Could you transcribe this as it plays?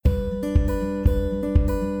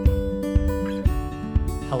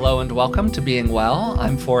and welcome to Being Well.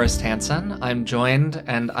 I'm Forrest Hansen. I'm joined,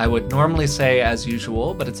 and I would normally say as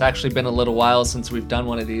usual, but it's actually been a little while since we've done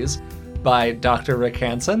one of these, by Dr. Rick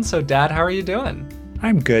Hansen. So, Dad, how are you doing?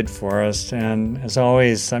 I'm good, Forrest, and as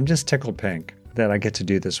always, I'm just tickled pink that I get to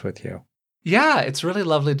do this with you. Yeah, it's really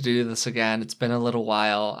lovely to do this again. It's been a little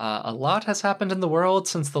while. A lot has happened in the world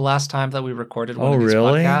since the last time that we recorded one of these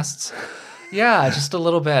podcasts. Yeah, just a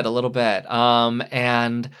little bit.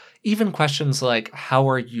 And even questions like, how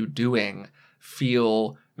are you doing,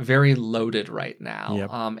 feel very loaded right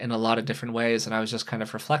now in a lot of different ways. And I was just kind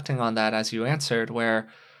of reflecting on that as you answered, where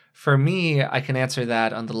for me, I can answer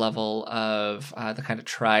that on the level of the kind of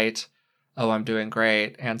trite, oh, I'm doing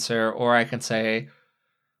great answer, or I can say,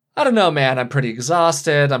 I don't know, man, I'm pretty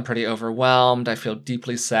exhausted, I'm pretty overwhelmed, I feel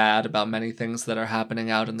deeply sad about many things that are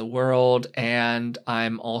happening out in the world, and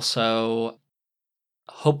I'm also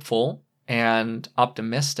hopeful and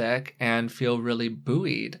optimistic and feel really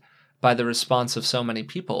buoyed by the response of so many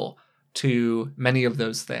people to many of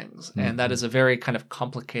those things. And that is a very kind of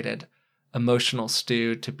complicated emotional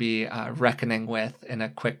stew to be reckoning with in a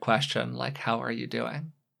quick question like, how are you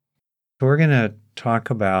doing? So we're going to talk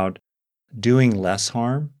about doing less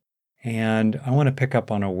harm. And I want to pick up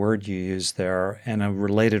on a word you used there and a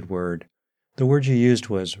related word. The word you used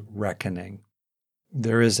was reckoning.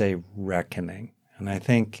 There is a reckoning. And I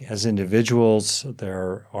think as individuals,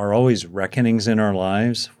 there are always reckonings in our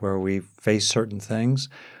lives where we face certain things.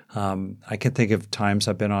 I can think of times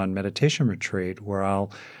I've been on meditation retreat where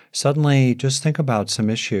I'll suddenly just think about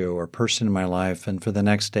some issue or person in my life, and for the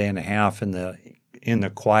next day and a half in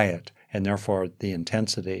the quiet and therefore the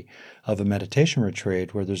intensity of a meditation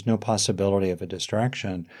retreat where there's no possibility of a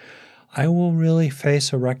distraction, I will really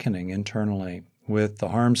face a reckoning internally with the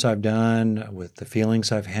harms I've done, with the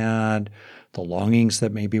feelings I've had, the longings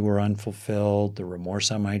that maybe were unfulfilled, the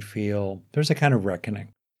remorse I might feel. There's a kind of reckoning.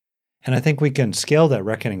 And I think we can scale that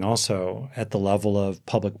reckoning also at the level of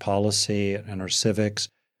public policy and our civics.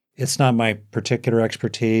 It's not my particular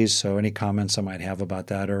expertise, so any comments I might have about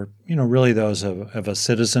that are, really those of a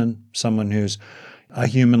citizen, someone who's a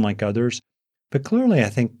human like others. But clearly, I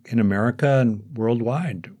think in America and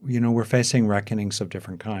worldwide, we're facing reckonings of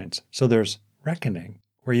different kinds. So there's reckoning,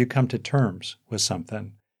 where you come to terms with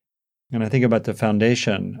something. And I think about the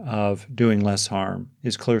foundation of doing less harm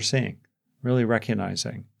is clear seeing, really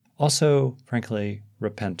recognizing. Also, frankly,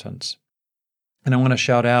 repentance. And I want to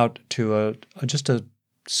shout out to just a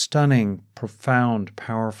stunning, profound,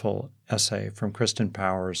 powerful essay from Kristen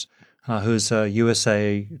Powers, who's a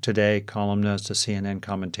USA Today columnist, a CNN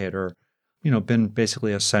commentator, been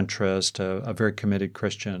basically a centrist, a very committed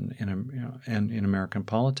Christian in American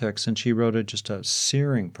politics. And she wrote just a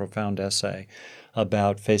searing, profound essay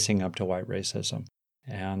about facing up to white racism.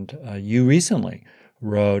 And you recently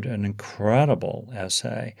wrote an incredible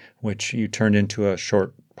essay, which you turned into a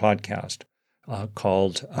short podcast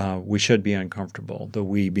called We Should Be Uncomfortable, the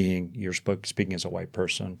we being you're speaking as a white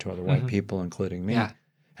person to other white people, including me. Yeah.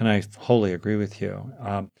 And I wholly agree with you.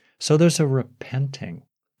 So there's a repenting,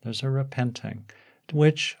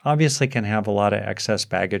 which obviously can have a lot of excess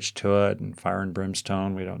baggage to it and fire and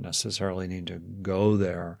brimstone. We don't necessarily need to go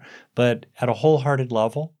there. But at a wholehearted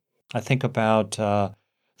level, I think about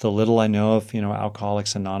the little I know of,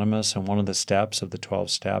 Alcoholics Anonymous, and one of the steps of the 12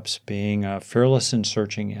 steps being a fearless and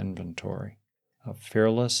searching inventory. A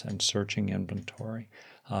fearless and searching inventory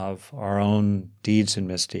of our own deeds and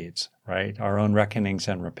misdeeds, right? Our own reckonings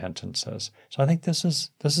and repentances. So I think this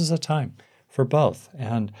is a time for both.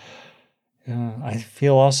 And I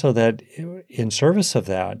feel also that in service of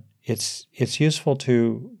that, it's useful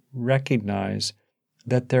to recognize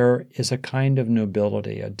that there is a kind of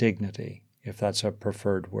nobility, a dignity, if that's a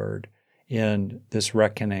preferred word, in this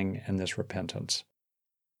reckoning and this repentance.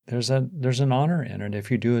 There's an honor in it if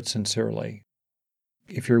you do it sincerely.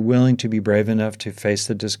 If you're willing to be brave enough to face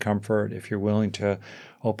the discomfort, if you're willing to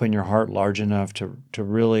open your heart large enough to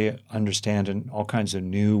really understand in all kinds of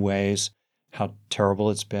new ways how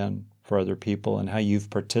terrible it's been for other people and how you've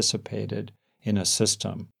participated in a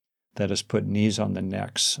system that has put knees on the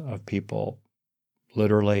necks of people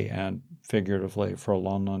literally and figuratively for a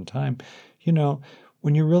long, long time.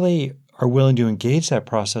 When you really are willing to engage that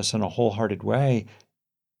process in a wholehearted way,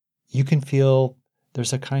 you can feel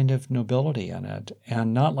there's a kind of nobility in it.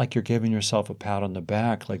 And not like you're giving yourself a pat on the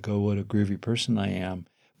back, like, oh, what a groovy person I am.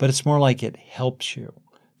 But it's more like it helps you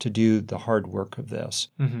to do the hard work of this.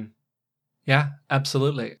 Mm-hmm. Yeah,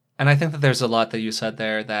 absolutely. And I think that there's a lot that you said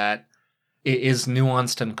there that it is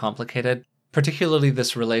nuanced and complicated. particularly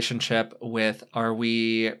this relationship with, are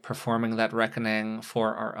we performing that reckoning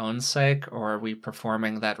for our own sake, or are we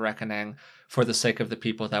performing that reckoning for the sake of the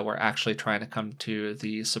people that we're actually trying to come to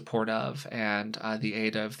the support of and the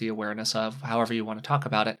aid of, the awareness of, however you want to talk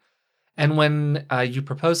about it. And when you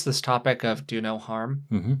propose this topic of do no harm,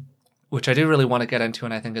 which I do really want to get into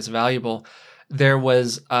and I think is valuable, there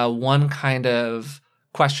was one kind of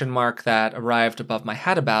question mark that arrived above my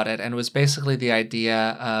head about it, and it was basically the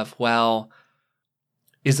idea of, well,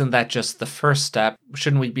 isn't that just the first step?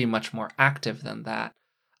 Shouldn't we be much more active than that?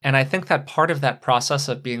 And I think that part of that process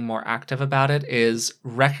of being more active about it is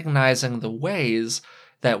recognizing the ways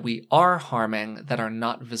that we are harming that are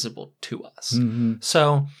not visible to us.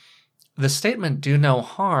 So the statement, do no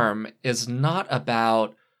harm, is not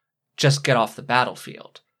about just get off the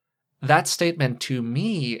battlefield. That statement to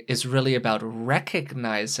me is really about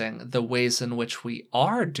recognizing the ways in which we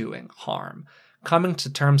are doing harm, coming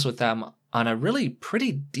to terms with them on a really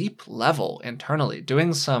pretty deep level internally,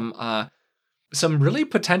 doing some really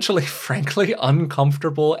potentially, frankly,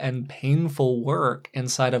 uncomfortable and painful work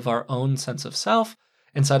inside of our own sense of self,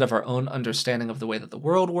 inside of our own understanding of the way that the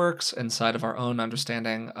world works, inside of our own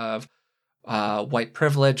understanding of white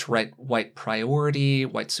privilege, white priority,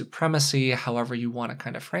 white supremacy, however you want to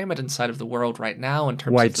kind of frame it inside of the world right now in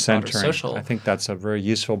terms white of the centering. broader social. I think that's a very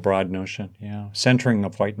useful, broad notion. Yeah, centering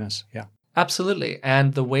of whiteness. Yeah. Absolutely.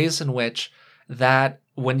 And the ways in which that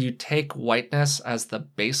when you take whiteness as the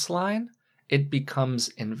baseline, it becomes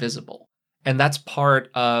invisible. And that's part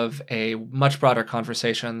of a much broader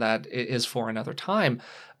conversation that is for another time.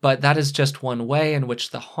 But that is just one way in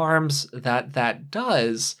which the harms that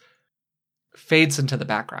does fades into the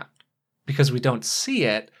background because we don't see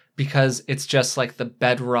it, because it's just like the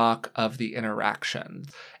bedrock of the interaction.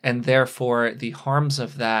 And therefore, the harms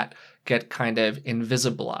of that get kind of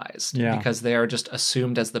invisibilized because they are just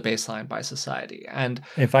assumed as the baseline by society. And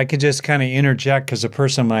if I could just kind of interject, because a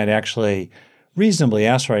person might actually reasonably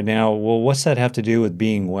ask right now, well, what's that have to do with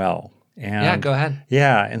being well? And yeah, go ahead.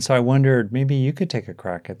 Yeah, and so I wondered, maybe you could take a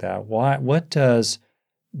crack at that. What does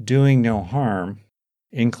doing no harm,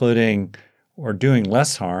 including, or doing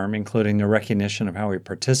less harm, including the recognition of how we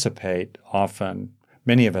participate, often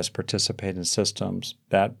many of us participate in systems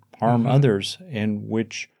that harm others, in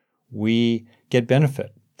which we get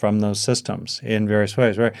benefit from those systems in various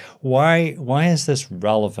ways, right? Why is this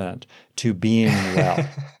relevant to being well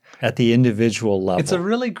at the individual level? It's a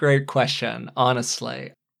really great question,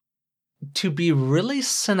 honestly. To be really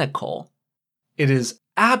cynical, it is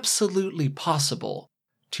absolutely possible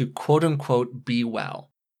to quote unquote be well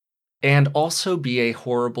and also be a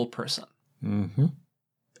horrible person.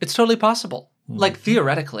 It's totally possible. Like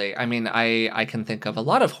theoretically, I mean, I can think of a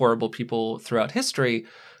lot of horrible people throughout history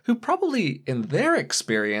who probably, in their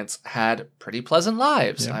experience, had pretty pleasant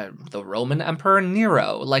lives. The Roman Emperor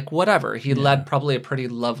Nero, like whatever. He led probably a pretty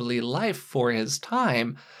lovely life for his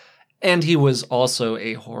time, and he was also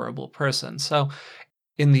a horrible person. So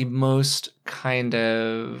in the most kind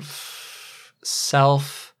of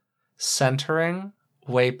self-centering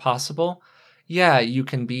way possible, yeah, you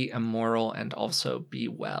can be immoral and also be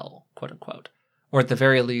well, quote unquote, or at the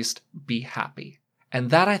very least, be happy. And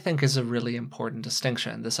that, I think, is a really important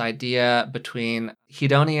distinction, this idea between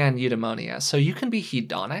hedonia and eudaimonia. So you can be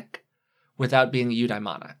hedonic without being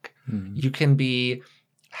eudaimonic. You can be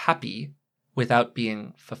happy without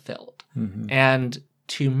being fulfilled. And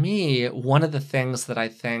to me, one of the things that I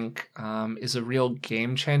think is a real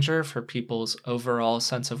game changer for people's overall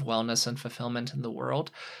sense of wellness and fulfillment in the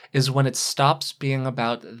world is when it stops being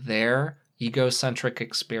about their egocentric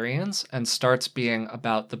experience and starts being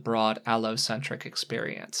about the broad allocentric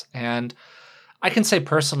experience. And I can say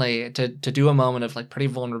personally, to do a moment of like pretty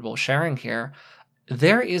vulnerable sharing here,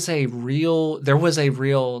 there was a real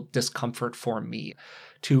discomfort for me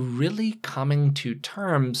to really coming to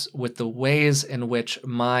terms with the ways in which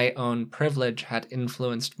my own privilege had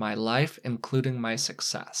influenced my life, including my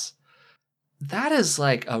success. That is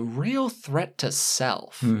like a real threat to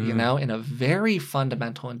self, you know, in a very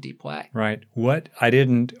fundamental and deep way. Right. What? I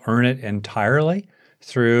didn't earn it entirely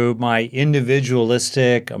through my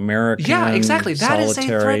individualistic American exactly. That is a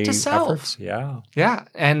threat to self. Efforts. Yeah.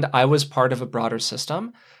 And I was part of a broader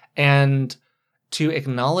system. And to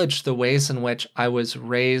acknowledge the ways in which I was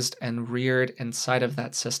raised and reared inside of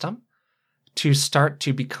that system, to start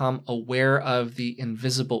to become aware of the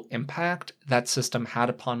invisible impact that system had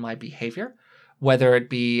upon my behavior, whether it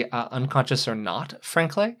be unconscious or not,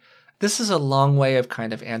 frankly. This is a long way of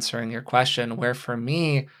kind of answering your question, where for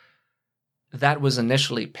me, that was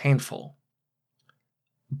initially painful.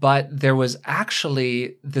 But there was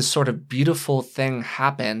actually this sort of beautiful thing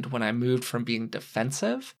happened when I moved from being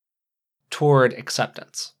defensive toward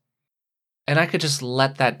acceptance. And I could just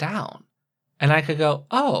let that down. And I could go,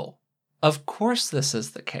 oh, of course this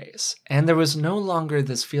is the case. And there was no longer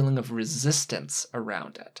this feeling of resistance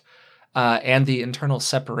around it. And the internal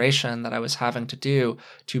separation that I was having to do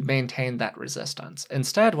to maintain that resistance.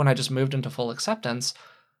 Instead, when I just moved into full acceptance,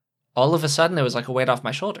 all of a sudden it was like a weight off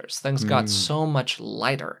my shoulders. Things got so much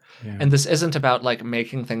lighter. Yeah. And this isn't about like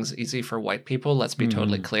making things easy for white people. Let's be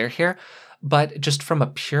totally clear here. But just from a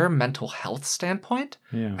pure mental health standpoint,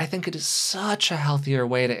 I think it is such a healthier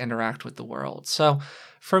way to interact with the world. So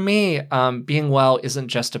for me, being well isn't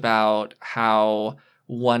just about how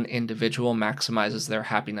one individual maximizes their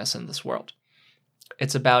happiness in this world.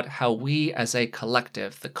 It's about how we as a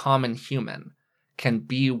collective, the common human, can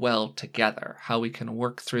be well together, how we can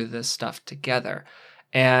work through this stuff together.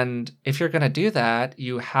 And if you're going to do that,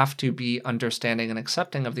 you have to be understanding and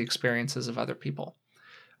accepting of the experiences of other people.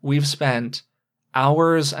 We've spent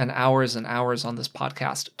hours and hours and hours on this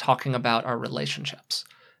podcast talking about our relationships,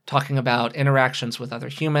 talking about interactions with other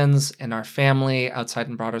humans, in our family, outside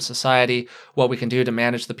in broader society, what we can do to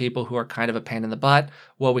manage the people who are kind of a pain in the butt,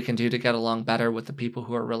 what we can do to get along better with the people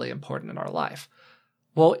who are really important in our life.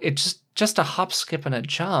 Well, it's just a hop, skip, and a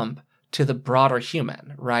jump to the broader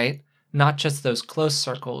human, right? Not just those close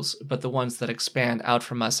circles, but the ones that expand out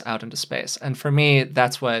from us out into space. And for me,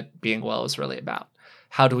 that's what being well is really about.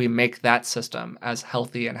 How do we make that system as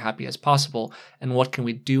healthy and happy as possible? And what can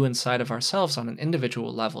we do inside of ourselves on an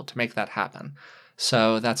individual level to make that happen?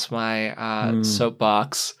 So that's my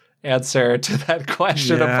soapbox answer to that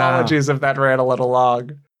question. Yeah. Apologies if that ran a little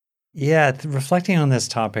long. Yeah, reflecting on this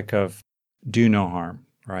topic of do no harm,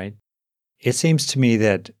 right? It seems to me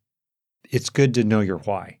that it's good to know your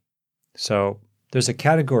why. So there's a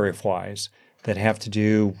category of whys that have to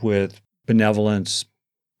do with benevolence,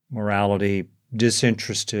 morality,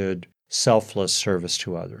 disinterested, selfless service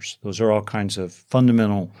to others. Those are all kinds of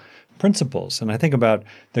fundamental principles. And I think about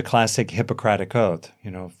the classic Hippocratic Oath,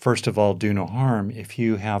 first of all, do no harm. If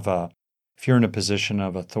you're in a position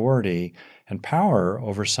of authority and power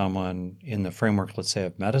over someone in the framework, let's say,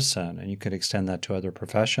 of medicine, and you could extend that to other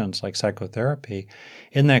professions like psychotherapy,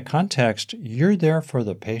 in that context, you're there for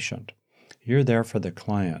the patient. You're there for the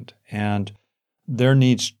client. And their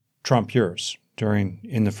needs trump yours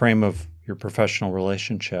in the frame of your professional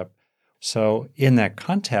relationship. So in that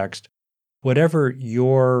context, whatever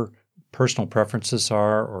your personal preferences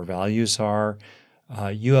are or values are,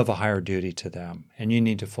 you have a higher duty to them, and you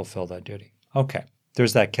need to fulfill that duty. Okay,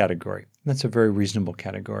 there's that category. That's a very reasonable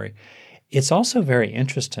category. It's also very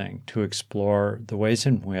interesting to explore the ways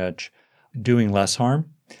in which doing less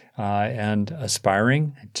harm and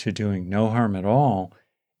aspiring to doing no harm at all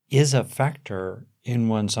is a factor in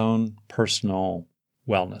one's own personal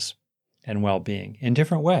wellness and well-being in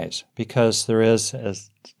different ways, because there is,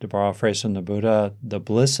 as to borrow a phrase from the Buddha, the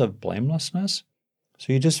bliss of blamelessness.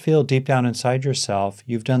 So you just feel deep down inside yourself,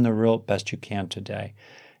 you've done the real best you can today,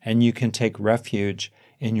 and you can take refuge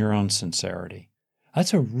in your own sincerity.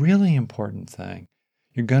 That's a really important thing.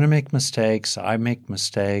 You're going to make mistakes. I make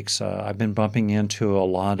mistakes. I've been bumping into a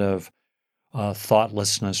lot of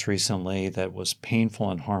thoughtlessness recently that was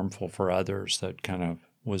painful and harmful for others, that kind of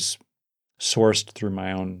was sourced through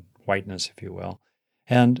my own whiteness, if you will.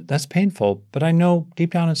 And that's painful, but I know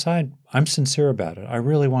deep down inside, I'm sincere about it. I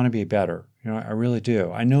really want to be better. I really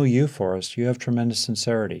do. I know you, Forrest, you have tremendous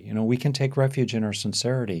sincerity. We can take refuge in our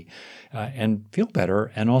sincerity and feel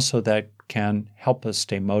better. And also that can help us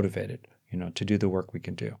stay motivated, to do the work we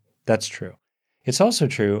can do. That's true. It's also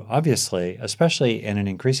true, obviously, especially in an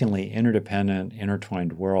increasingly interdependent,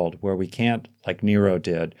 intertwined world where we can't, like Nero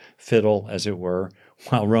did, fiddle, as it were,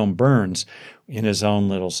 while Rome burns in his own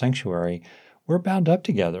little sanctuary. We're bound up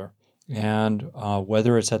together. And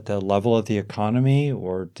whether it's at the level of the economy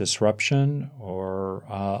or disruption or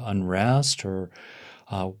unrest or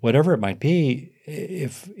whatever it might be,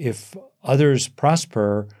 if others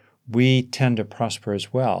prosper, we tend to prosper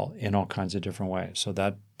as well in all kinds of different ways. So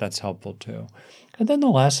that's helpful too. And then the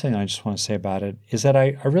last thing I just want to say about it is that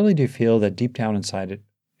I really do feel that deep down inside it,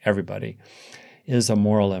 everybody, is a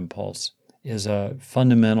moral impulse, is a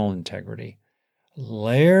fundamental integrity.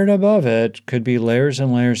 Layered above it could be layers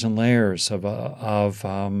and layers and layers of all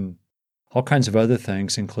kinds of other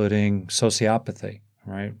things, including sociopathy,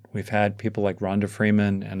 right? We've had people like Rhonda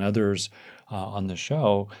Freeman and others on the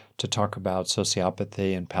show to talk about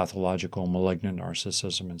sociopathy and pathological malignant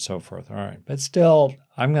narcissism and so forth. All right. But still,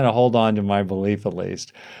 I'm going to hold on to my belief, at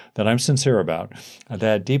least, that I'm sincere about,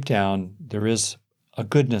 that deep down there is a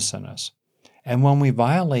goodness in us. And when we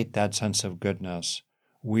violate that sense of goodness,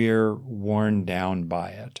 we're worn down by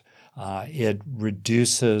it. it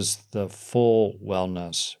reduces the full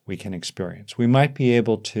wellness we can experience. We might be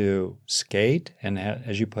able to skate and,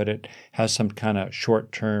 as you put it, have some kind of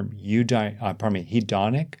short-term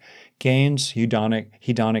hedonic gains,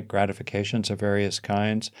 hedonic gratifications of various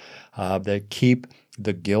kinds that keep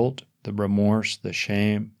the guilt, the remorse, the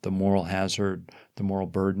shame, the moral hazard, the moral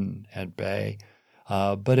burden at bay.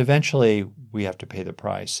 But eventually, we have to pay the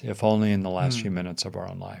price, if only in the last few minutes of our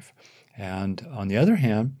own life. And on the other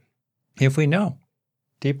hand, if we know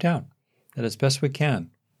deep down that as best we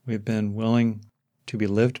can, we've been willing to be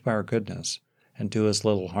lived by our goodness and do as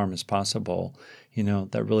little harm as possible,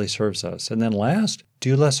 that really serves us. And then last,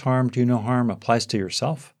 do less harm, do no harm applies to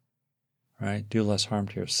yourself, right? Do less harm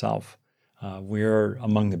to yourself. We're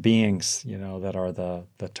among the beings, that are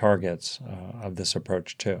the targets of this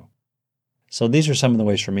approach too. So these are some of the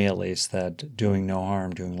ways, for me at least, that doing no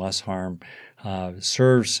harm, doing less harm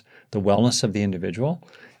serves the wellness of the individual.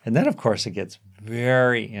 And then, of course, it gets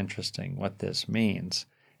very interesting what this means,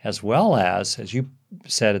 as well as you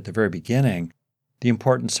said at the very beginning, the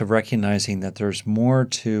importance of recognizing that there's more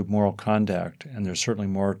to moral conduct, and there's certainly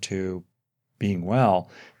more to being well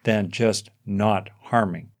than just not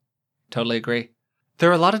harming. Totally agree. There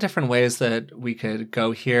are a lot of different ways that we could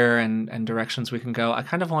go here and directions we can go. I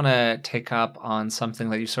kind of want to take up on something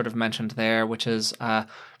that you sort of mentioned there, which is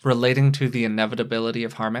relating to the inevitability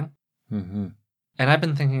of harming. Mm-hmm. And I've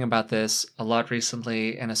been thinking about this a lot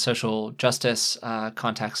recently in a social justice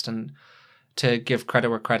context. And to give credit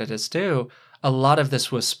where credit is due, a lot of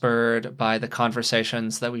this was spurred by the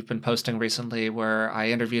conversations that we've been posting recently, where I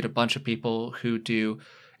interviewed a bunch of people who do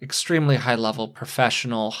extremely high-level,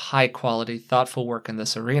 professional, high-quality, thoughtful work in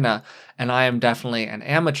this arena. And I am definitely an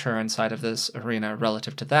amateur inside of this arena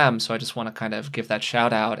relative to them. So I just want to kind of give that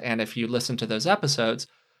shout out. And if you listen to those episodes,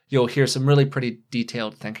 you'll hear some really pretty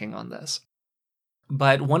detailed thinking on this.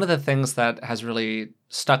 But one of the things that has really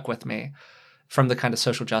stuck with me from the kind of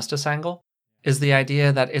social justice angle is the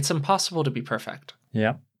idea that it's impossible to be perfect.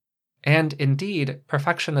 Yeah. And indeed,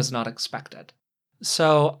 perfection is not expected.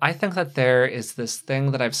 So I think that there is this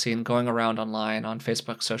thing that I've seen going around online, on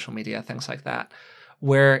Facebook, social media, things like that,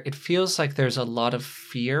 where it feels like there's a lot of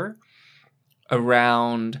fear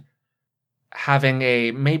around having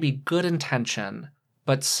a maybe good intention,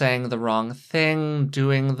 but saying the wrong thing,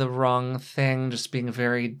 doing the wrong thing, just being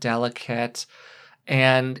very delicate.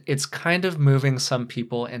 And it's kind of moving some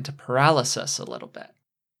people into paralysis a little bit,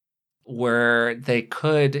 where they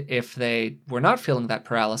could, if they were not feeling that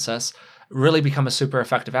paralysis, really become a super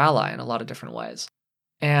effective ally in a lot of different ways.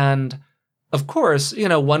 And of course,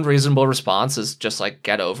 one reasonable response is just like,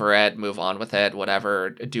 get over it, move on with it,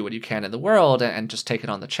 whatever, do what you can in the world and just take it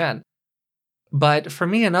on the chin. But for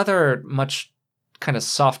me, another much kind of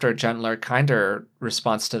softer, gentler, kinder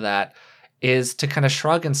response to that is to kind of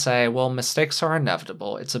shrug and say, well, mistakes are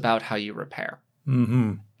inevitable. It's about how you repair.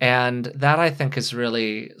 Mm-hmm. And that, I think, is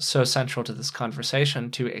really so central to this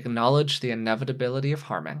conversation, to acknowledge the inevitability of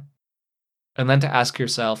harming. And then to ask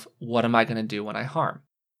yourself, what am I going to do when I harm?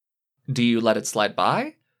 Do you let it slide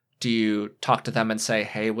by? Do you talk to them and say,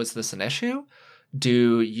 hey, was this an issue?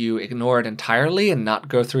 Do you ignore it entirely and not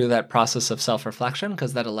go through that process of self-reflection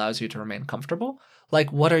because that allows you to remain comfortable?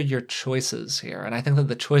 Like, what are your choices here? And I think that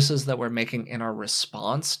the choices that we're making in our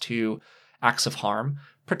response to acts of harm,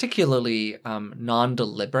 particularly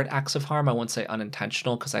non-deliberate acts of harm, I won't say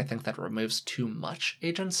unintentional because I think that removes too much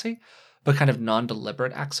agency, but kind of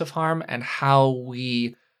non-deliberate acts of harm and how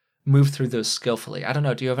we move through those skillfully. I don't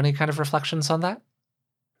know. Do you have any kind of reflections on that?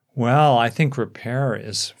 Well, I think repair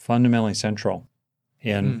is fundamentally central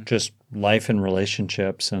in just life and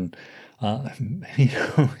relationships. And,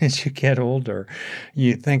 as you get older,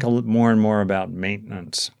 you think more and more about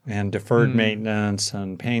maintenance and deferred maintenance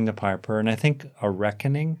and paying the piper. And I think a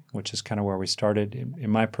reckoning, which is kind of where we started,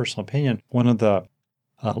 in my personal opinion, one of the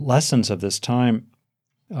lessons of this time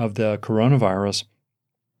of the coronavirus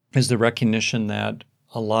is the recognition that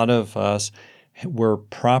a lot of us were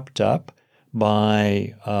propped up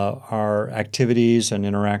by our activities and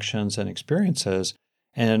interactions and experiences.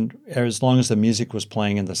 And as long as the music was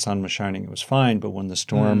playing and the sun was shining, it was fine. But when the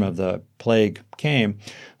storm of the plague came,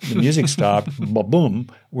 the music stopped, boom,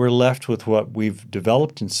 we're left with what we've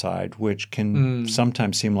developed inside, which can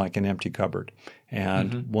sometimes seem like an empty cupboard.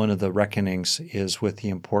 And one of the reckonings is with the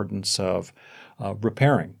importance of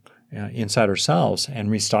repairing inside ourselves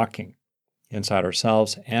and restocking inside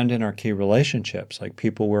ourselves and in our key relationships, like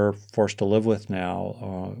people we're forced to live with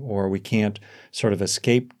now, or we can't sort of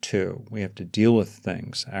escape to. We have to deal with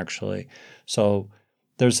things, actually. So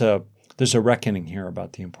there's a reckoning here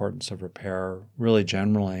about the importance of repair, really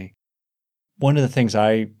generally. One of the things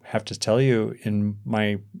I have to tell you in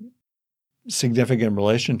my significant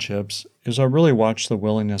relationships is I really watch the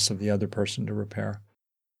willingness of the other person to repair.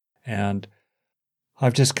 And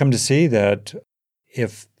I've just come to see that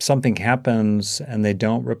if something happens and they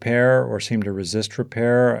don't repair or seem to resist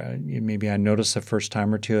repair, maybe I notice the first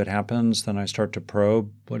time or two it happens, then I start to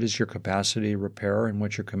probe, what is your capacity to repair and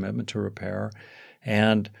what's your commitment to repair?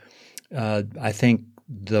 And I think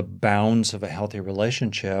the bounds of a healthy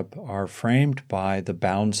relationship are framed by the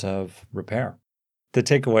bounds of repair. The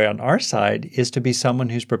takeaway on our side is to be someone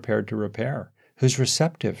who's prepared to repair, who's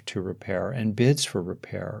receptive to repair and bids for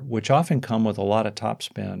repair, which often come with a lot of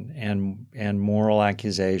topspin and moral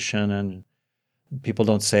accusation, and people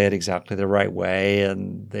don't say it exactly the right way,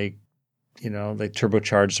 and they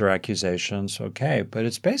turbocharge their accusations. Okay, but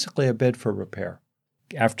it's basically a bid for repair.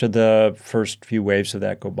 After the first few waves of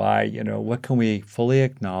that go by, what can we fully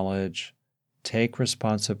acknowledge, take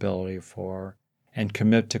responsibility for, and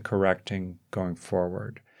commit to correcting going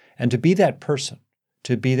forward? And to be that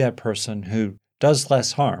person who does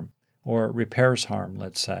less harm or repairs harm,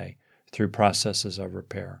 let's say, through processes of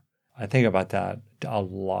repair. I think about that a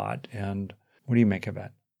lot. And what do you make of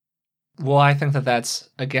that? Well, I think that that's,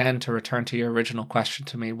 again, to return to your original question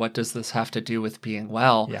to me, what does this have to do with being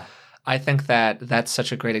well? Yeah. I think that that's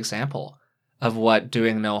such a great example of what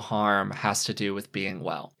doing no harm has to do with being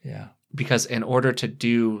well. Yeah. Because in order to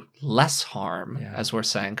do less harm, as we're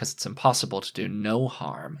saying, because it's impossible to do no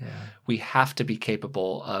harm, we have to be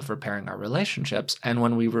capable of repairing our relationships. And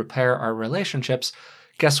when we repair our relationships,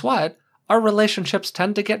 guess what? Our relationships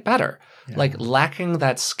tend to get better. Yeah. Like lacking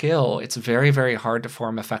that skill, it's very, very hard to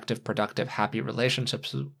form effective, productive, happy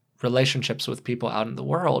relationships with people out in the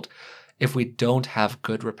world if we don't have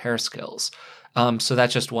good repair skills. So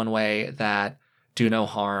that's just one way that do no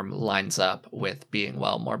harm lines up with being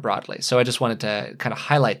well more broadly. So I just wanted to kind of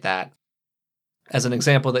highlight that as an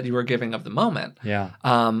example that you were giving of the moment,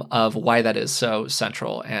 of why that is so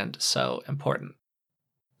central and so important.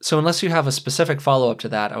 So unless you have a specific follow-up to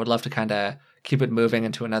that, I would love to kind of keep it moving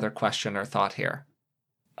into another question or thought here.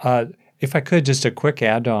 If I could, just a quick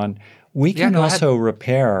add-on. We can also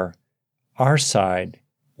repair our side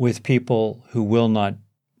with people who will not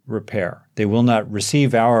repair. They will not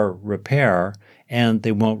receive our repair, and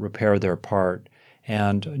they won't repair their part.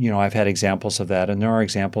 And, I've had examples of that, and there are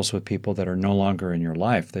examples with people that are no longer in your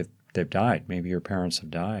life. They've died. Maybe your parents have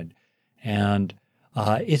died. And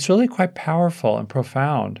it's really quite powerful and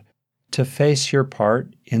profound to face your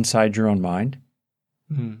part inside your own mind,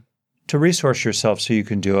 to resource yourself so you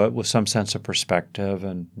can do it with some sense of perspective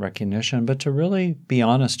and recognition, but to really be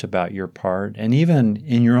honest about your part. And even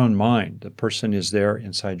in your own mind, the person is there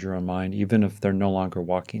inside your own mind, even if they're no longer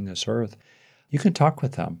walking this earth. You can talk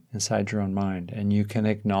with them inside your own mind, and you can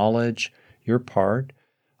acknowledge your part.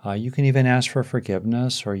 You can even ask for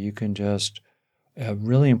forgiveness, or you can just, a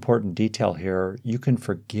really important detail here, you can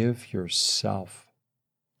forgive yourself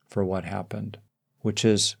for what happened, which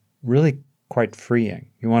is really quite freeing.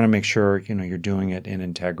 You want to make sure, you're doing it in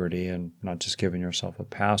integrity and not just giving yourself a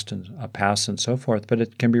pass and so forth, but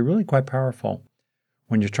it can be really quite powerful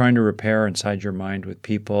when you're trying to repair inside your mind with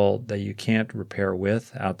people that you can't repair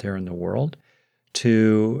with out there in the world.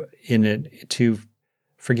 To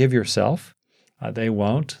forgive yourself. They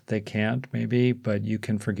won't, they can't maybe, but you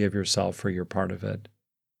can forgive yourself for your part of it.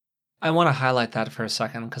 I want to highlight that for a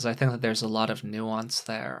second because I think that there's a lot of nuance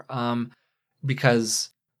there. Because,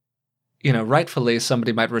 rightfully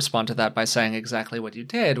somebody might respond to that by saying exactly what you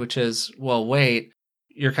did, which is, well, wait,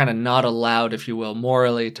 you're kind of not allowed, if you will,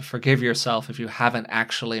 morally to forgive yourself if you haven't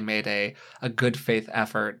actually made a good faith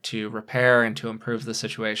effort to repair and to improve the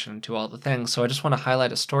situation and to all the things. So I just want to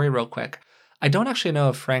highlight a story real quick. I don't actually know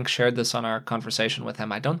if Frank shared this on our conversation with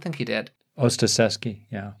him. I don't think he did. Ostaseski,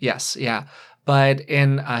 yeah. Yes, yeah. But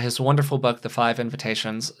in his wonderful book, The 5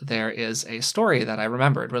 Invitations, there is a story that I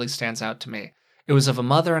remember. It really stands out to me. It was of a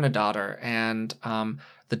mother and a daughter, and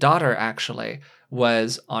the daughter actually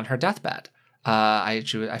was on her deathbed. I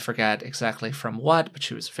forget exactly from what, but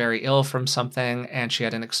she was very ill from something, and she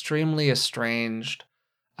had an extremely estranged,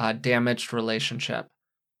 damaged relationship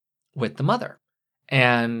with the mother.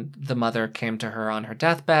 And the mother came to her on her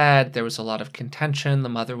deathbed. There was a lot of contention. The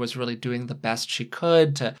mother was really doing the best she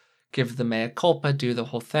could to give the mea culpa, do the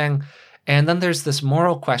whole thing. And then there's this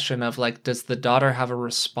moral question of, does the daughter have a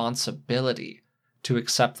responsibility to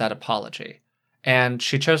accept that apology? And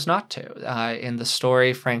she chose not to. In the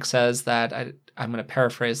story, Frank says that, I'm going to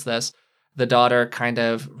paraphrase this, the daughter kind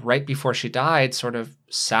of, right before she died, sort of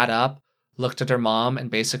sat up, looked at her mom, and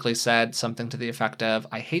basically said something to the effect of,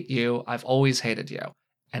 I hate you, I've always hated you.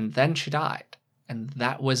 And then she died. And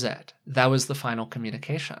that was it. That was the final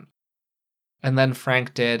communication. And then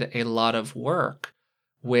Frank did a lot of work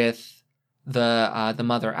with the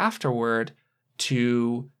mother afterward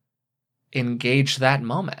to engage that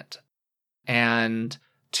moment and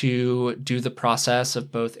to do the process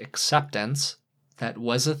of both acceptance that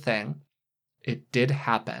was a thing, it did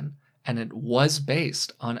happen, and it was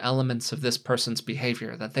based on elements of this person's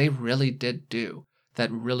behavior that they really did do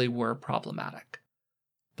that really were problematic.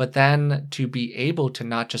 But then to be able to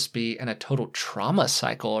not just be in a total trauma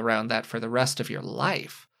cycle around that for the rest of your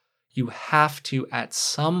life, you have to at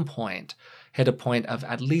some point hit a point of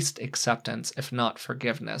at least acceptance, if not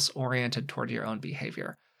forgiveness, oriented toward your own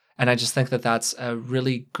behavior. And I just think that that's a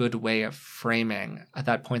really good way of framing at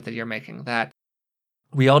that point that you're making, that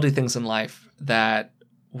we all do things in life that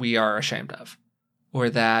we are ashamed of or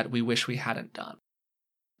that we wish we hadn't done.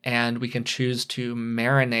 And we can choose to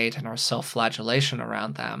marinate in our self-flagellation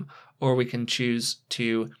around them, or we can choose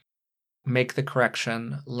to make the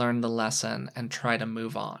correction, learn the lesson, and try to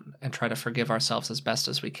move on and try to forgive ourselves as best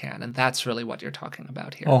as we can. And that's really what you're talking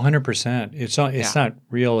about here. Oh, 100%. It's not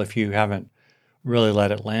real if you haven't really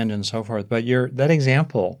let it land and so forth. But that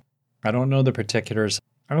example, I don't know the particulars.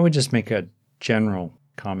 I would just make a general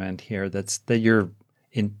comment here that you're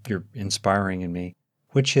inspiring in me,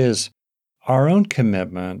 which is our own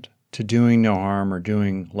commitment to doing no harm or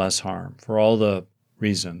doing less harm for all the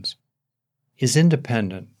reasons is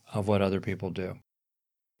independent of what other people do.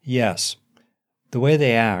 Yes, the way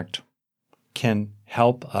they act can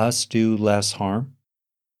help us do less harm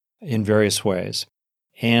in various ways.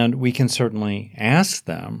 And we can certainly ask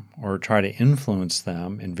them or try to influence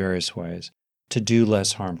them in various ways to do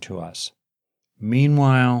less harm to us.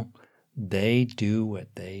 Meanwhile, they do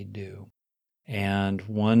what they do. And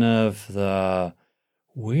one of the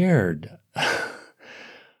weird,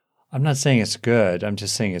 I'm not saying it's good, I'm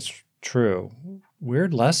just saying it's true,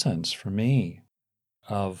 weird lessons for me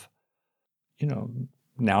of,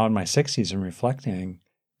 now in my 60s and reflecting,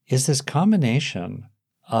 is this combination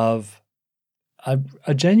of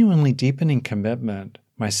a genuinely deepening commitment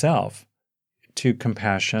myself to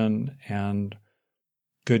compassion and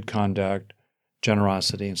good conduct,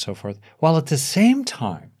 generosity, and so forth, while at the same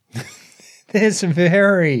time, this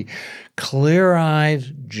very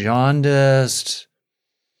clear-eyed, jaundiced,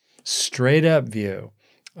 straight-up view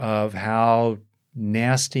of how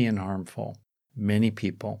nasty and harmful many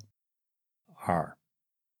people are,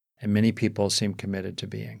 and many people seem committed to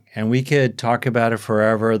being. And we could talk about it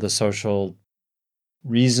forever, the social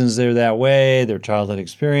reasons they're that way, their childhood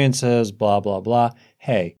experiences, blah, blah, blah.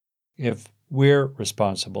 Hey, if we're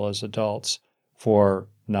responsible as adults for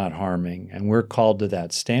not harming, and we're called to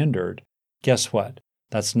that standard, guess what?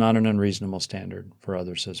 That's not an unreasonable standard for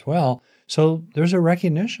others as well. So there's a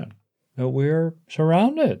recognition that we're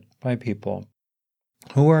surrounded by people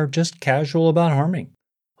who are just casual about harming,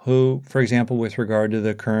 who, for example, with regard to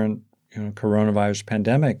the current coronavirus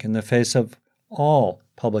pandemic, in the face of all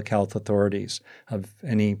public health authorities of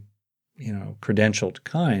any credentialed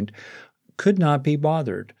kind, could not be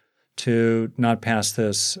bothered to not pass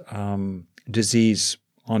this disease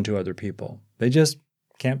onto other people. They just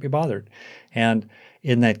can't be bothered. And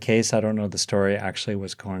in that case, I don't know the story actually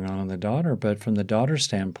what's going on in the daughter, but from the daughter's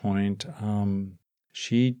standpoint,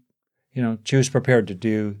 she was prepared to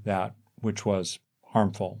do that which was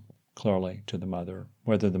harmful, clearly, to the mother.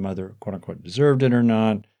 Whether the mother, quote unquote, deserved it or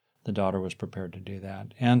not, the daughter was prepared to do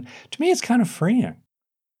that. And to me, it's kind of freeing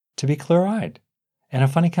to be clear-eyed in a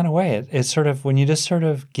funny kind of way. It's sort of when you just sort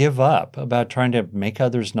of give up about trying to make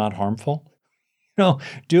others not harmful.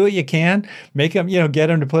 Do what you can, make them, get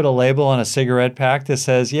them to put a label on a cigarette pack that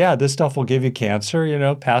says, yeah, this stuff will give you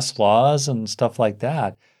cancer, pass laws and stuff like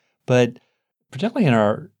that. But particularly in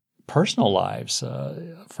our personal lives,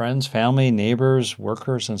 friends, family, neighbors,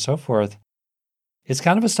 workers, and so forth, it's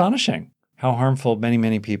kind of astonishing how harmful many,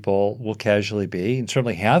 many people will casually be, and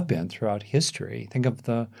certainly have been throughout history. Think of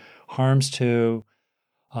the harms to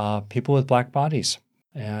people with black bodies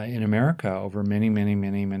in America over many, many,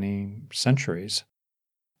 many, many centuries.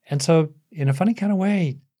 And so, in a funny kind of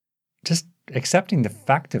way, just accepting the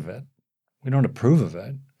fact of it, we don't approve of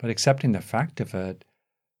it, but accepting the fact of it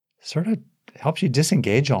sort of helps you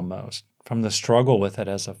disengage almost from the struggle with it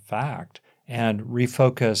as a fact and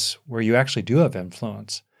refocus where you actually do have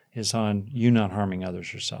influence is on you not harming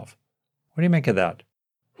others yourself. What do you make of that?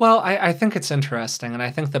 Well, I think it's interesting, and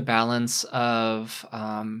I think the balance of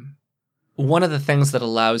one of the things that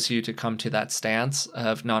allows you to come to that stance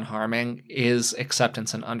of non-harming is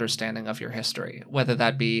acceptance and understanding of your history, whether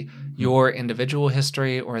that be your individual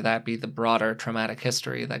history or that be the broader traumatic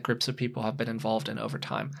history that groups of people have been involved in over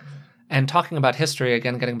time. And talking about history,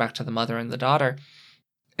 again, getting back to the mother and the daughter,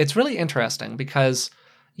 it's really interesting because,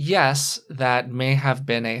 yes, that may have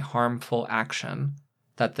been a harmful action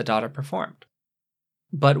that the daughter performed.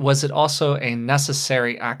 But was it also a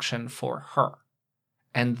necessary action for her?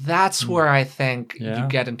 And that's where I think you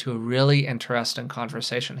get into a really interesting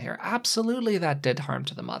conversation here. Absolutely, that did harm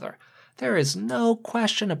to the mother. There is no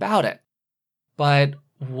question about it. But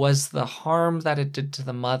was the harm that it did to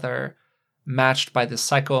the mother matched by the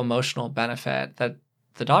psycho-emotional benefit that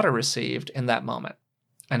the daughter received in that moment?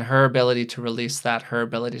 And her ability to release that, her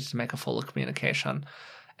ability to make a full communication,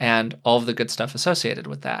 and all of the good stuff associated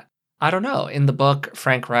with that. I don't know. In the book,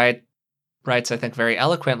 Frank Wright writes, I think, very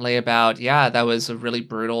eloquently about, that was a really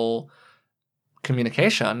brutal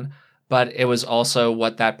communication, but it was also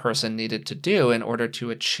what that person needed to do in order to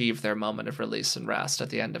achieve their moment of release and rest at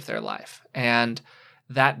the end of their life. And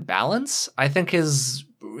that balance, I think, is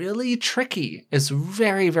really tricky. It's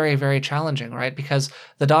very, very, very challenging, right? Because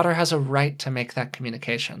the daughter has a right to make that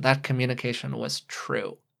communication. That communication was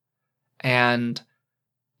true. And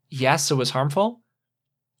yes, it was harmful,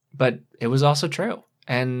 but it was also true.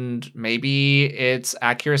 And maybe its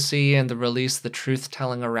accuracy and the release, the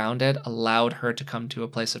truth-telling around it allowed her to come to a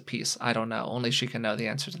place of peace. I don't know. Only she can know the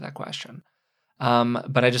answer to that question.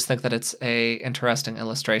 But I just think that it's a interesting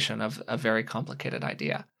illustration of a very complicated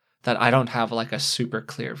idea that I don't have like a super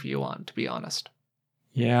clear view on, to be honest.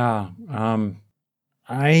 Yeah.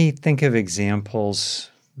 I think of examples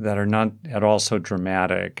that are not at all so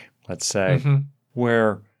dramatic, let's say,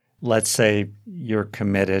 where, let's say, you're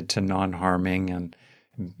committed to non-harming and,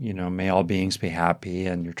 may all beings be happy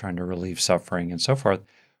and you're trying to relieve suffering and so forth.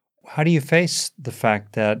 How do you face the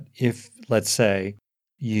fact that if, let's say,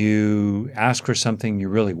 you ask for something you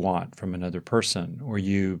really want from another person, or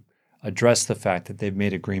you address the fact that they've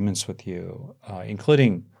made agreements with you,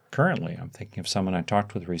 including currently, I'm thinking of someone I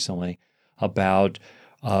talked with recently about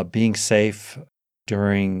being safe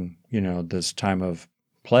during, this time of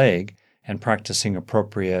plague and practicing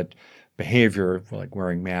appropriate behavior, like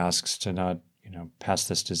wearing masks to not, pass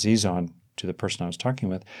this disease on to the person I was talking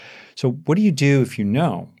with. So what do you do if you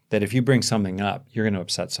know that if you bring something up, you're going to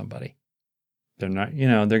upset somebody? They're not,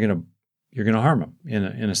 you're going to harm them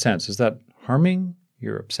in a sense. Is that harming?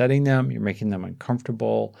 You're upsetting them. You're making them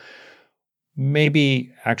uncomfortable.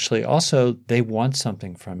 Maybe actually also they want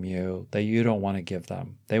something from you that you don't want to give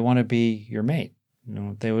them. They want to be your mate.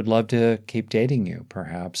 They would love to keep dating you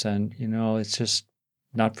perhaps. And, it's just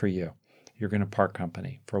not for you. You're going to part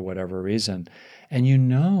company for whatever reason. And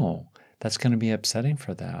that's going to be upsetting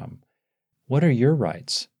for them. What are your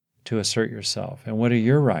rights to assert yourself? And what are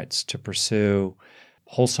your rights to pursue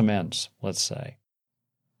wholesome ends, let's say?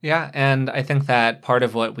 Yeah, and I think that part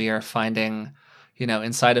of what we are finding,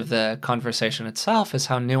 inside of the conversation itself is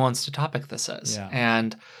how nuanced a topic this is. Yeah.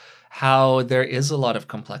 And how there is a lot of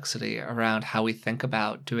complexity around how we think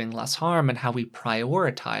about doing less harm and how we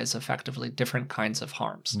prioritize effectively different kinds of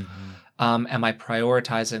harms. Am I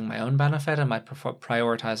prioritizing my own benefit? Am I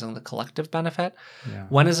prioritizing the collective benefit? Yeah.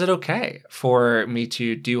 When is it okay for me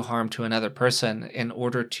to do harm to another person in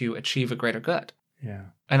order to achieve a greater good? Yeah.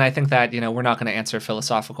 And I think that, we're not going to answer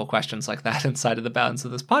philosophical questions like that inside of the bounds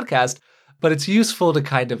of this podcast, but it's useful to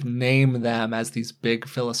kind of name them as these big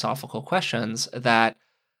philosophical questions that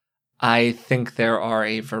I think there are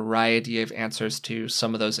a variety of answers to.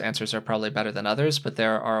 Some of those answers are probably better than others, but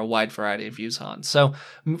there are a wide variety of views on. So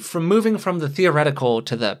from moving from the theoretical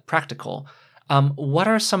to the practical, what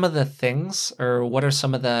are some of the things or what are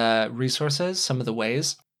some of the resources, some of the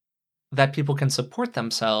ways that people can support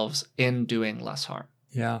themselves in doing less harm?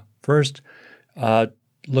 Yeah. First,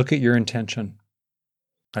 look at your intention.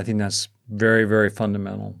 I think that's very, very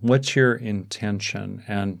fundamental. What's your intention?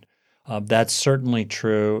 And that's certainly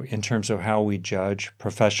true in terms of how we judge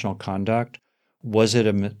professional conduct. Was it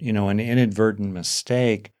an inadvertent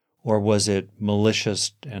mistake, or was it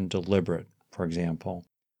malicious and deliberate, for example?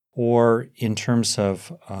 Or in terms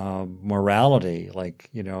of morality, like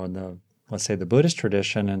let's say the Buddhist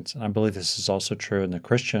tradition, and I believe this is also true in the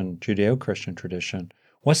Judeo-Christian tradition.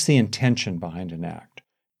 What's the intention behind an act?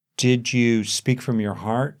 Did you speak from your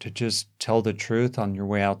heart to just tell the truth on your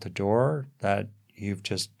way out the door that you've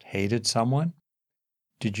just hated someone?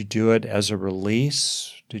 Did you do it as a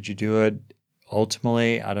release? Did you do it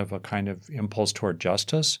ultimately out of a kind of impulse toward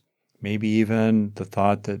justice? Maybe even the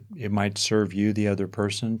thought that it might serve you, the other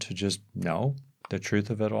person, to just know the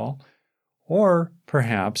truth of it all? Or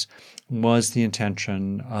perhaps was the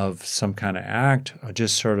intention of some kind of act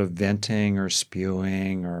just sort of venting or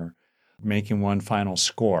spewing or making one final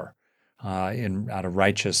score out of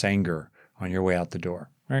righteous anger on your way out the door?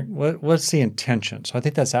 Right? What's the intention? So I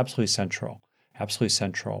think that's absolutely central. Absolutely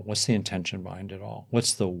central. What's the intention behind it all?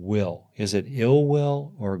 What's the will? Is it ill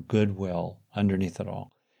will or goodwill underneath it all?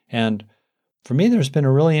 And for me, there's been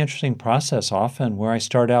a really interesting process often where I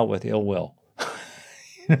start out with ill will.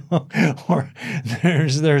 Or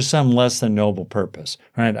there's some less than noble purpose,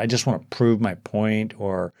 right? I just want to prove my point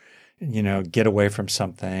or, get away from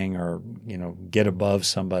something or, get above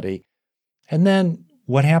somebody. And then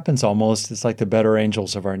what happens almost is like the better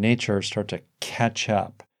angels of our nature start to catch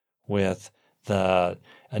up with the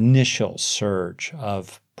initial surge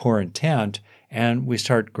of poor intent, and we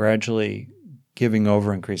start gradually giving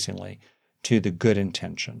over increasingly to the good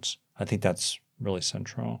intentions. I think that's really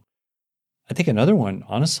central. I think another one,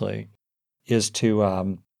 honestly, is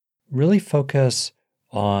to really focus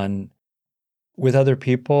on, with other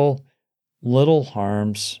people, little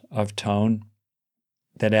harms of tone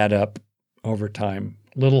that add up over time.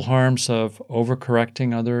 Little harms of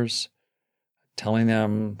overcorrecting others, telling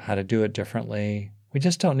them how to do it differently. We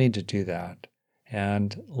just don't need to do that.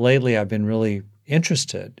 And lately I've been really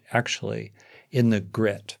interested, actually, in the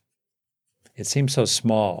grit. It seems so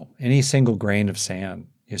small. Any single grain of sand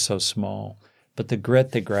is so small, but the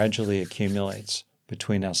grit that gradually accumulates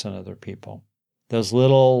between us and other people. Those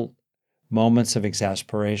little moments of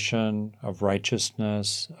exasperation, of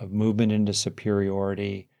righteousness, of movement into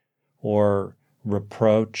superiority, or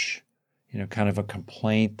reproach, kind of a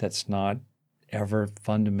complaint that's not ever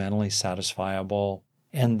fundamentally satisfiable.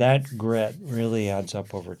 And that grit really adds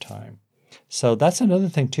up over time. So that's another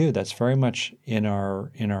thing too that's very much in our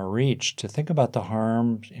reach, to think about the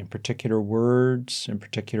harm in particular words, in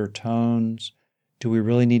particular tones. Do we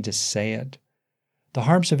really need to say it? The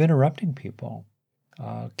harms of interrupting people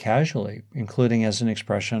casually, including as an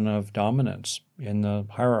expression of dominance in the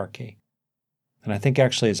hierarchy. And I think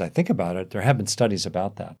actually, as I think about it, there have been studies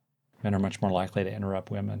about that. Men are much more likely to interrupt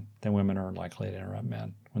women than women are likely to interrupt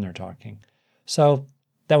men when they're talking. So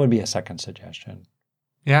that would be a second suggestion.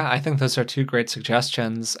 Yeah, I think those are two great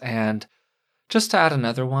suggestions. And just to add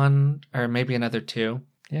another one, or maybe another two,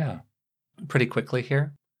 pretty quickly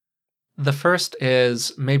here. The first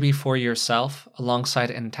is maybe for yourself,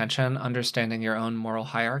 alongside intention, understanding your own moral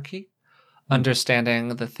hierarchy, understanding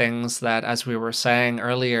the things that, as we were saying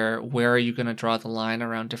earlier, where are you going to draw the line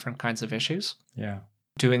around different kinds of issues? Yeah.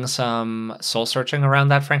 Doing some soul searching around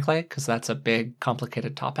that, frankly, because that's a big,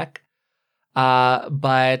 complicated topic.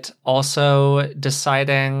 But also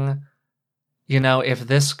deciding, if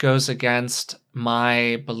this goes against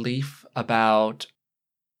my belief about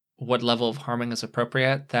what level of harming is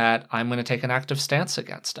appropriate, that I'm going to take an active stance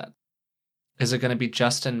against it. Is it going to be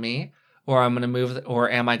just in me, or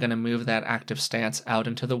am I going to move that active stance out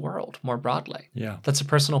into the world more broadly? Yeah. That's a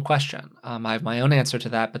personal question. I have my own answer to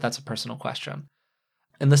that, but that's a personal question.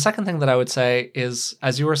 And the second thing that I would say is,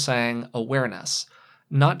 as you were saying, awareness,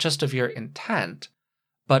 not just of your intent,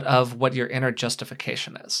 but of what your inner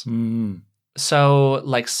justification is. Mm. So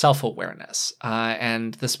like self-awareness,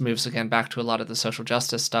 and this moves again back to a lot of the social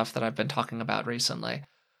justice stuff that I've been talking about recently,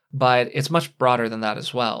 but it's much broader than that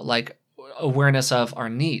as well. Like awareness of our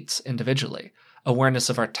needs individually, awareness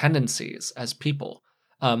of our tendencies as people.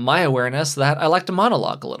 My awareness that I like to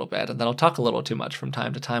monologue a little bit and that I'll talk a little too much from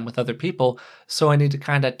time to time with other people, so I need to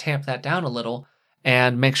kind of tamp that down a little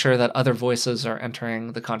and make sure that other voices are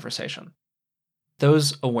entering the conversation.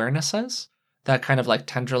 Those awarenesses, that kind of like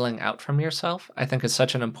tendriling out from yourself, I think is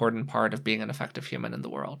such an important part of being an effective human in the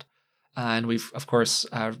world. And we've, of course,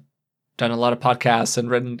 done a lot of podcasts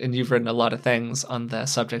and you've written a lot of things on the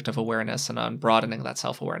subject of awareness and on broadening that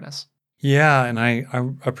self-awareness. Yeah, and I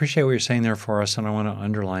appreciate what you're saying there for us, and I want to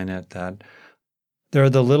underline it, that there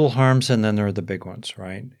are the little harms and then there are the big ones,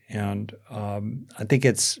 right? And I think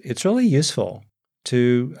it's really useful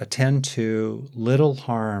to attend to little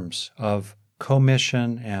harms of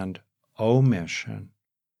commission and omission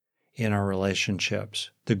in our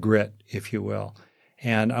relationships, the grit, if you will.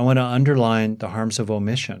 And I want to underline the harms of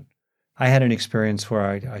omission. I had an experience where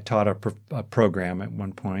I taught a program at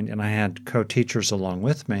one point, and I had co-teachers along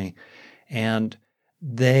with me, and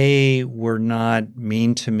they were not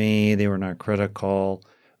mean to me, they were not critical,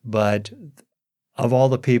 but of all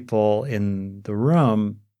the people in the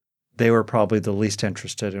room, they were probably the least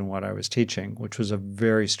interested in what I was teaching, which was a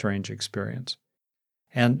very strange experience.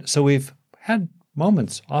 And so we've had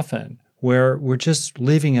moments often where we're just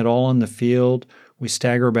leaving it all on the field. We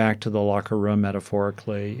stagger back to the locker room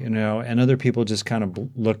metaphorically, and other people just kind of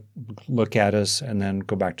look at us and then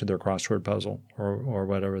go back to their crossword puzzle or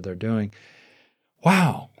whatever they're doing.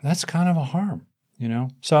 Wow, that's kind of a harm,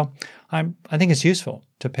 So I think it's useful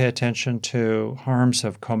to pay attention to harms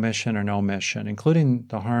of commission and omission, including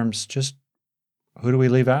the harms, just who do we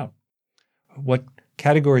leave out? What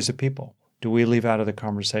categories of people do we leave out of the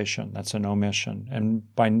conversation? That's an omission.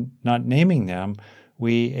 And by not naming them,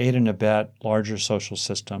 we aid and abet larger social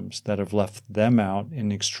systems that have left them out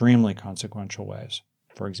in extremely consequential ways,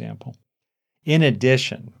 for example. In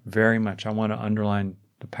addition, very much, I want to underline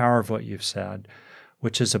the power of what you've said,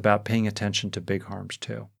 which is about paying attention to big harms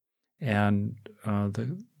too, and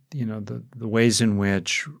the ways in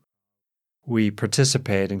which we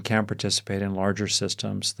participate and can participate in larger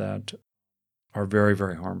systems that are very,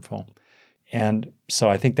 very harmful. And so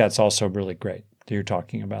I think that's also really great that you're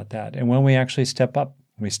talking about that. And when we actually step up,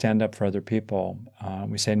 we stand up for other people,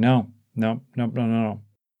 we say, no. You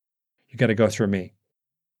got to go through me.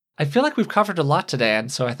 I feel like we've covered a lot today,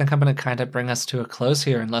 and so I think I'm going to kind of bring us to a close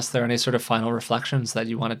here, unless there are any sort of final reflections that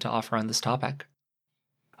you wanted to offer on this topic.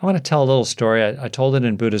 I want to tell a little story. I told it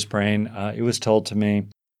in Buddha's Brain. It was told to me.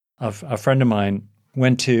 A friend of mine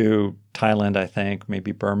went to Thailand, I think,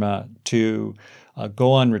 maybe Burma, to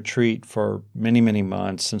go on retreat for many, many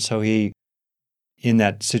months. And so he, in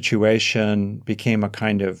that situation, became a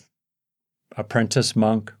kind of apprentice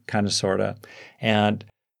monk, kind of, sort of. And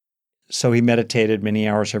so he meditated many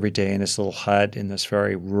hours every day in this little hut in this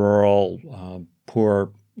very rural,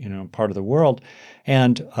 poor, part of the world.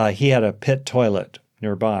 And he had a pit toilet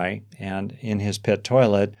nearby. And in his pit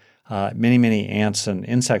toilet, many, many ants and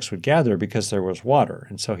insects would gather because there was water.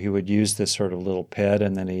 And so he would use this sort of little pit,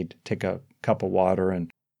 and then he'd take a cup of water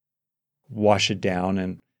and wash it down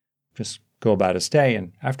and just go about his day.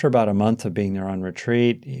 And after about a month of being there on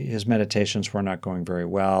retreat, his meditations were not going very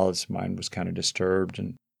well. His mind was kind of disturbed.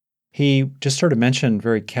 And he just sort of mentioned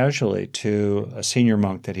very casually to a senior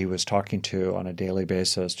monk that he was talking to on a daily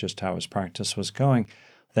basis just how his practice was going,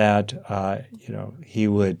 that he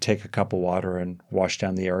would take a cup of water and wash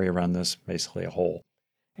down the area around this, basically a hole.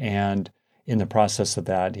 And in the process of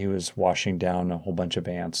that, he was washing down a whole bunch of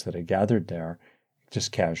ants that had gathered there,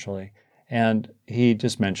 just casually. And he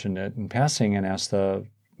just mentioned it in passing and asked the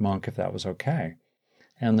monk if that was okay.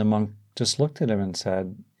 And the monk just looked at him and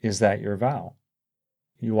said, "Is that your vow?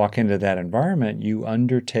 You walk into that environment, you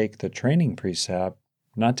undertake the training precept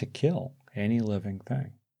not to kill any living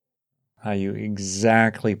thing." How you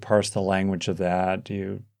exactly parse the language of that.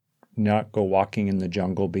 You not go walking in the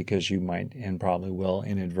jungle because you might and probably will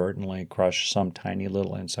inadvertently crush some tiny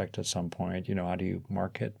little insect at some point. How do you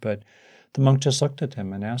mark it? But the monk just looked at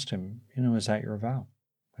him and asked him, is that your vow?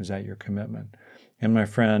 Is that your commitment? And my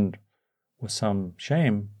friend, with some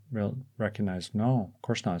shame, recognized, no, of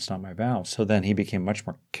course not. It's not my vow. So then he became much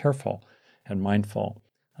more careful and mindful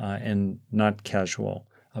and not casual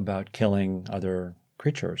about killing other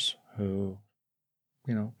creatures who,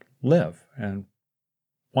 live and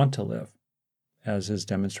want to live, as is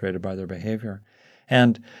demonstrated by their behavior.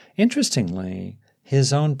 And interestingly,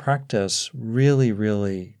 his own practice really,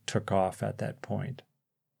 really took off at that point.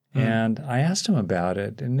 And I asked him about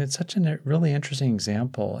it, and it's such a really interesting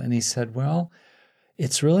example. And he said, well,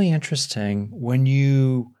 it's really interesting when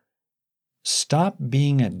you stop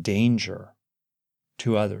being a danger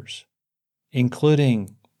to others,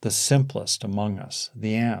 including the simplest among us,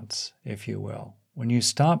 the ants, if you will. When you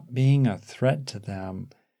stop being a threat to them,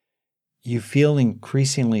 you feel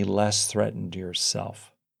increasingly less threatened to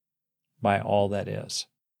yourself by all that is.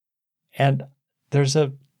 And there's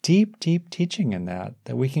a deep, deep teaching in that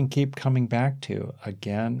we can keep coming back to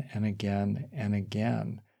again and again and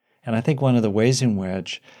again. And I think one of the ways in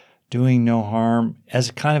which doing no harm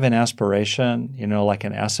as kind of an aspiration, like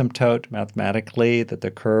an asymptote mathematically that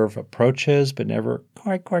the curve approaches but never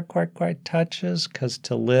quite touches, because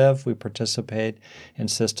to live, we participate in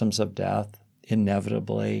systems of death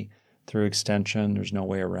inevitably through extension. There's no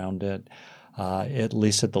way around it, at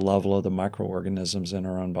least at the level of the microorganisms in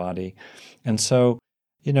our own body. And so,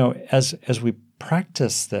 as we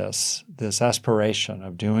practice this aspiration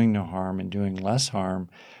of doing no harm and doing less harm,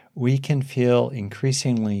 we can feel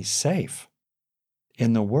increasingly safe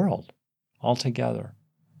in the world altogether,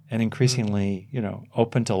 and increasingly,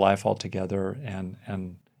 open to life altogether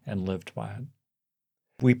and lived by it.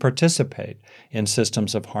 We participate in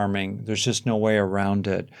systems of harming. There's just no way around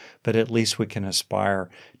it, but at least we can aspire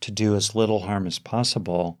to do as little harm as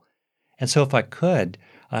possible. And so if I could,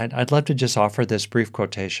 I'd love to just offer this brief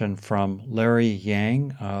quotation from Larry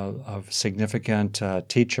Yang, a significant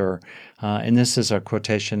teacher. And this is a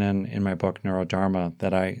quotation in my book, Neurodharma,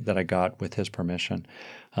 that I got with his permission.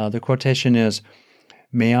 The quotation is,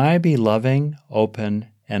 "May I be loving, open,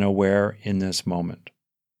 and aware in this moment.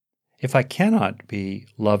 If I cannot be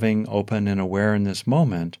loving, open, and aware in this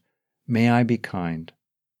moment, may I be kind.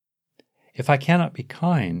 If I cannot be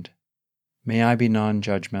kind, may I be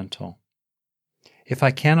non-judgmental. If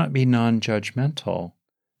I cannot be non-judgmental,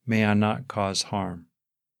 may I not cause harm.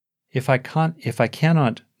 If I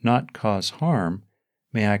cannot not cause harm,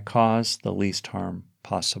 may I cause the least harm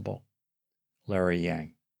possible. Larry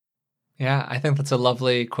Yang. Yeah, I think that's a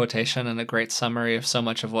lovely quotation and a great summary of so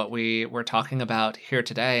much of what we were talking about here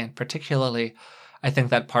today. And particularly, I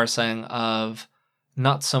think that parsing of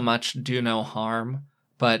not so much do no harm,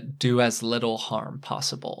 but do as little harm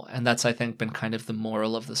possible. And that's, I think, been kind of the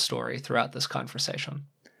moral of the story throughout this conversation.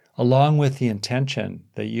 Along with the intention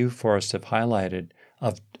that you, Forrest, have highlighted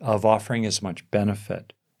of offering as much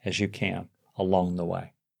benefit as you can along the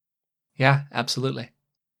way. Yeah, absolutely.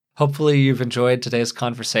 Hopefully you've enjoyed today's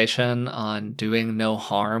conversation on doing no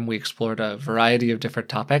harm. We explored a variety of different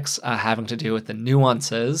topics having to do with the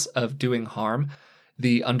nuances of doing harm,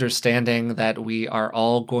 the understanding that we are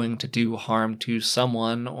all going to do harm to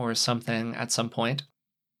someone or something at some point,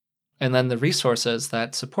 and then the resources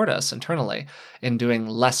that support us internally in doing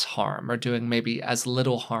less harm or doing maybe as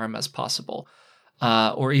little harm as possible.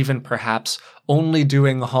 Or even perhaps only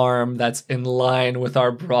doing harm that's in line with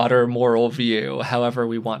our broader moral view, however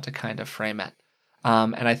we want to kind of frame it.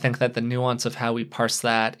 And I think that the nuance of how we parse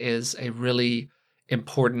that is a really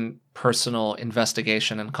important personal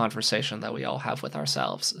investigation and conversation that we all have with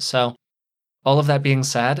ourselves. So all of that being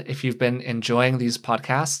said, if you've been enjoying these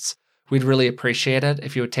podcasts, we'd really appreciate it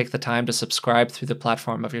if you would take the time to subscribe through the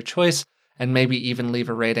platform of your choice and maybe even leave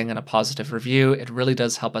a rating and a positive review. It really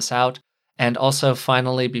does help us out. And also,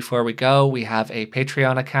 finally, before we go, we have a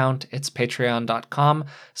Patreon account. It's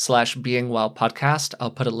patreon.com/beingwellpodcast.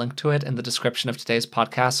 I'll put a link to it in the description of today's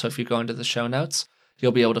podcast. So if you go into the show notes,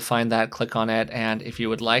 you'll be able to find that, click on it. And if you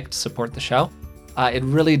would like to support the show, it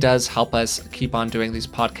really does help us keep on doing these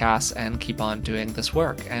podcasts and keep on doing this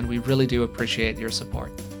work. And we really do appreciate your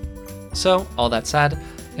support. So all that said,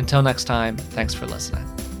 until next time, thanks for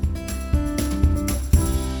listening.